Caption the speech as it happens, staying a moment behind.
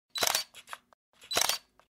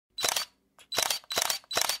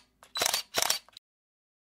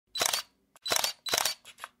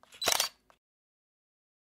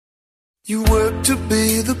You work to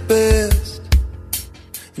be the best,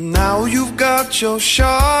 and now you've got your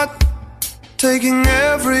shot, taking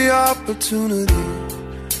every opportunity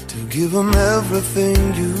to give them everything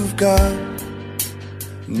you've got.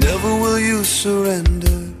 Never will you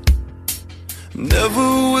surrender, never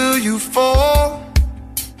will you fall,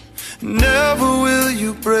 never will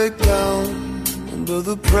you break down under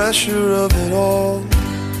the pressure of it all.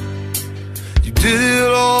 You did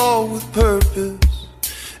it all with purpose,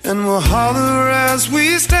 and we'll holler as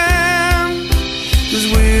we stand, 'cause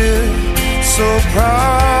we're so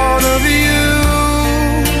proud of you.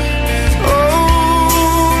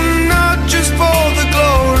 Oh, not just for the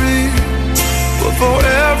glory, but for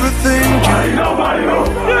everything you do.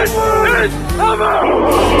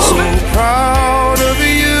 So proud of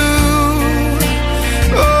you.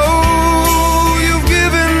 Oh, you've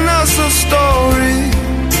given us a story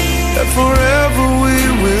that forever we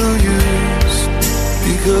will use,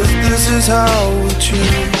 because this is how we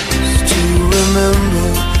choose to remember,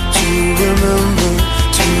 to remember,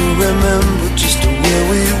 to remember just where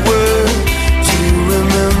we were, to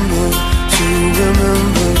remember, to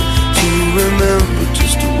remember, to remember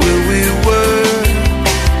just where we were.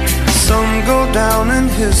 Some go down in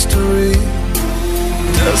history,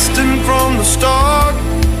 destined from the start.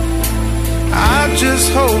 I just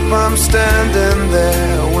hope I'm standing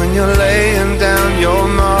there when you're laying down your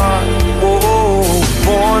mark. Whoa,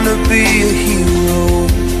 born to be a hero,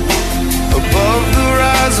 above the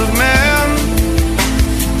rise of man,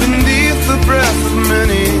 beneath the breath of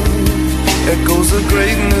many, echoes of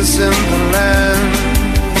greatness in the land.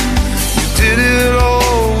 You did it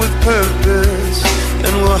all with purpose,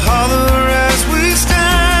 and we'll holler as we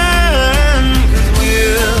stand, 'cause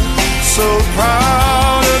we're so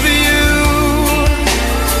proud of you.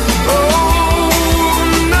 Oh,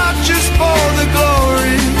 not just for the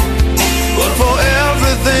glory, but for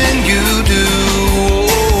everything you do.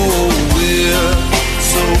 Oh, we're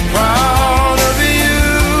so proud of you.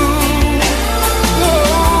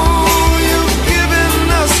 Oh, you've given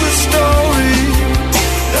us a story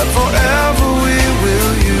that forever we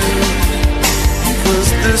will use, because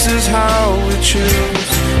this is how we choose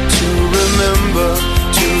to remember,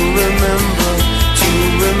 to remember, to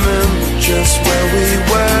remember just where we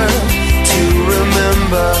were, to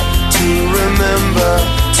remember, to remember,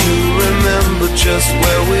 to remember just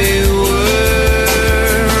where we were.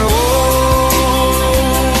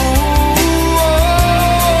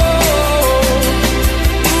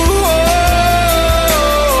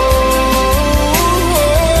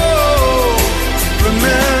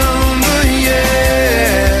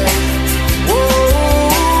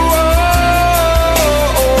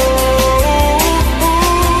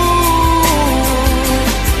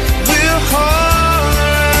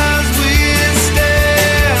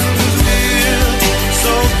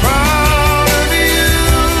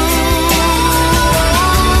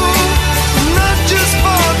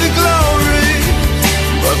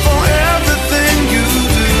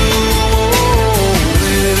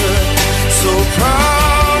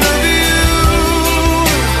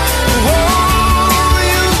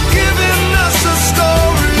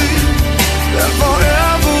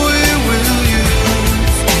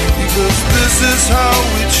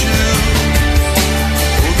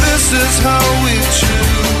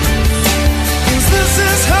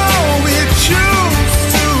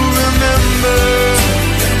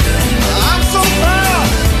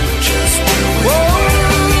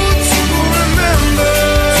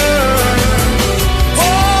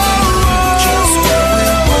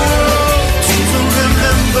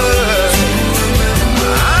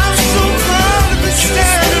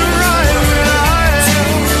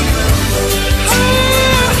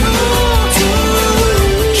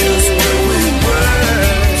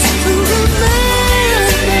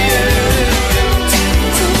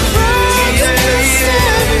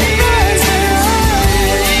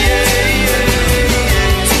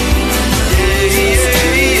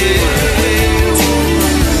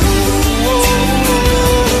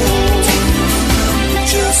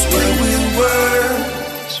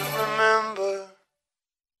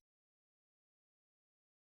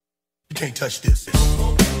 can't touch this. You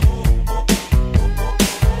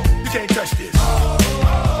can't touch this.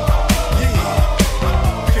 Yeah,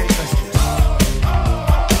 you can't touch this.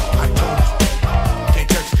 I told you, you can't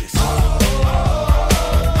touch this.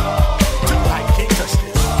 Too high, you can't touch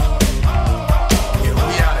this. Yeah,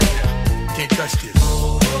 we out of here. You can't touch this.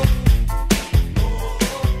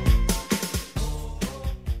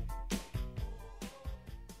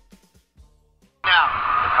 Now,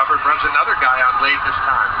 Hubbard runs another guy on late this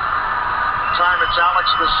time. It's Alex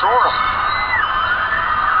Vasora.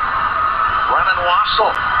 Running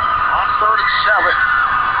Wassel. On 3rd and 7.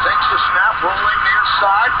 Takes the snap, rolling near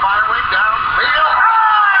side, firing downfield.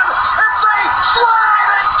 And it's a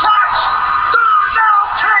sliding catch. Darnell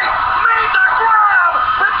Tate made the grab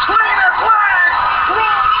between his legs,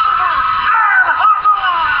 rolled over, and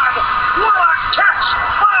Hubbard. What a catch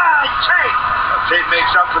by Tate. Tate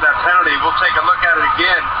makes up for that penalty. We'll take a look at it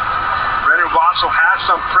again. Brennan Wassel has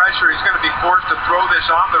some pressure. He's going to be forced to throw this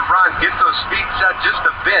on the run, get those feet set just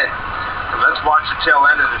a bit. And let's watch the tail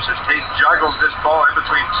end of this as Tate juggles this ball in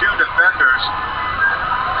between two defenders.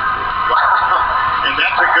 Wow. And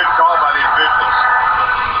that's a good call by the officials.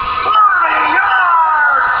 30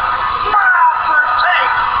 yards! Wow for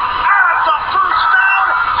Tate. Adds a first down,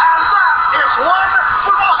 and that is one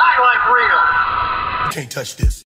for the highlight reel. You can't touch this.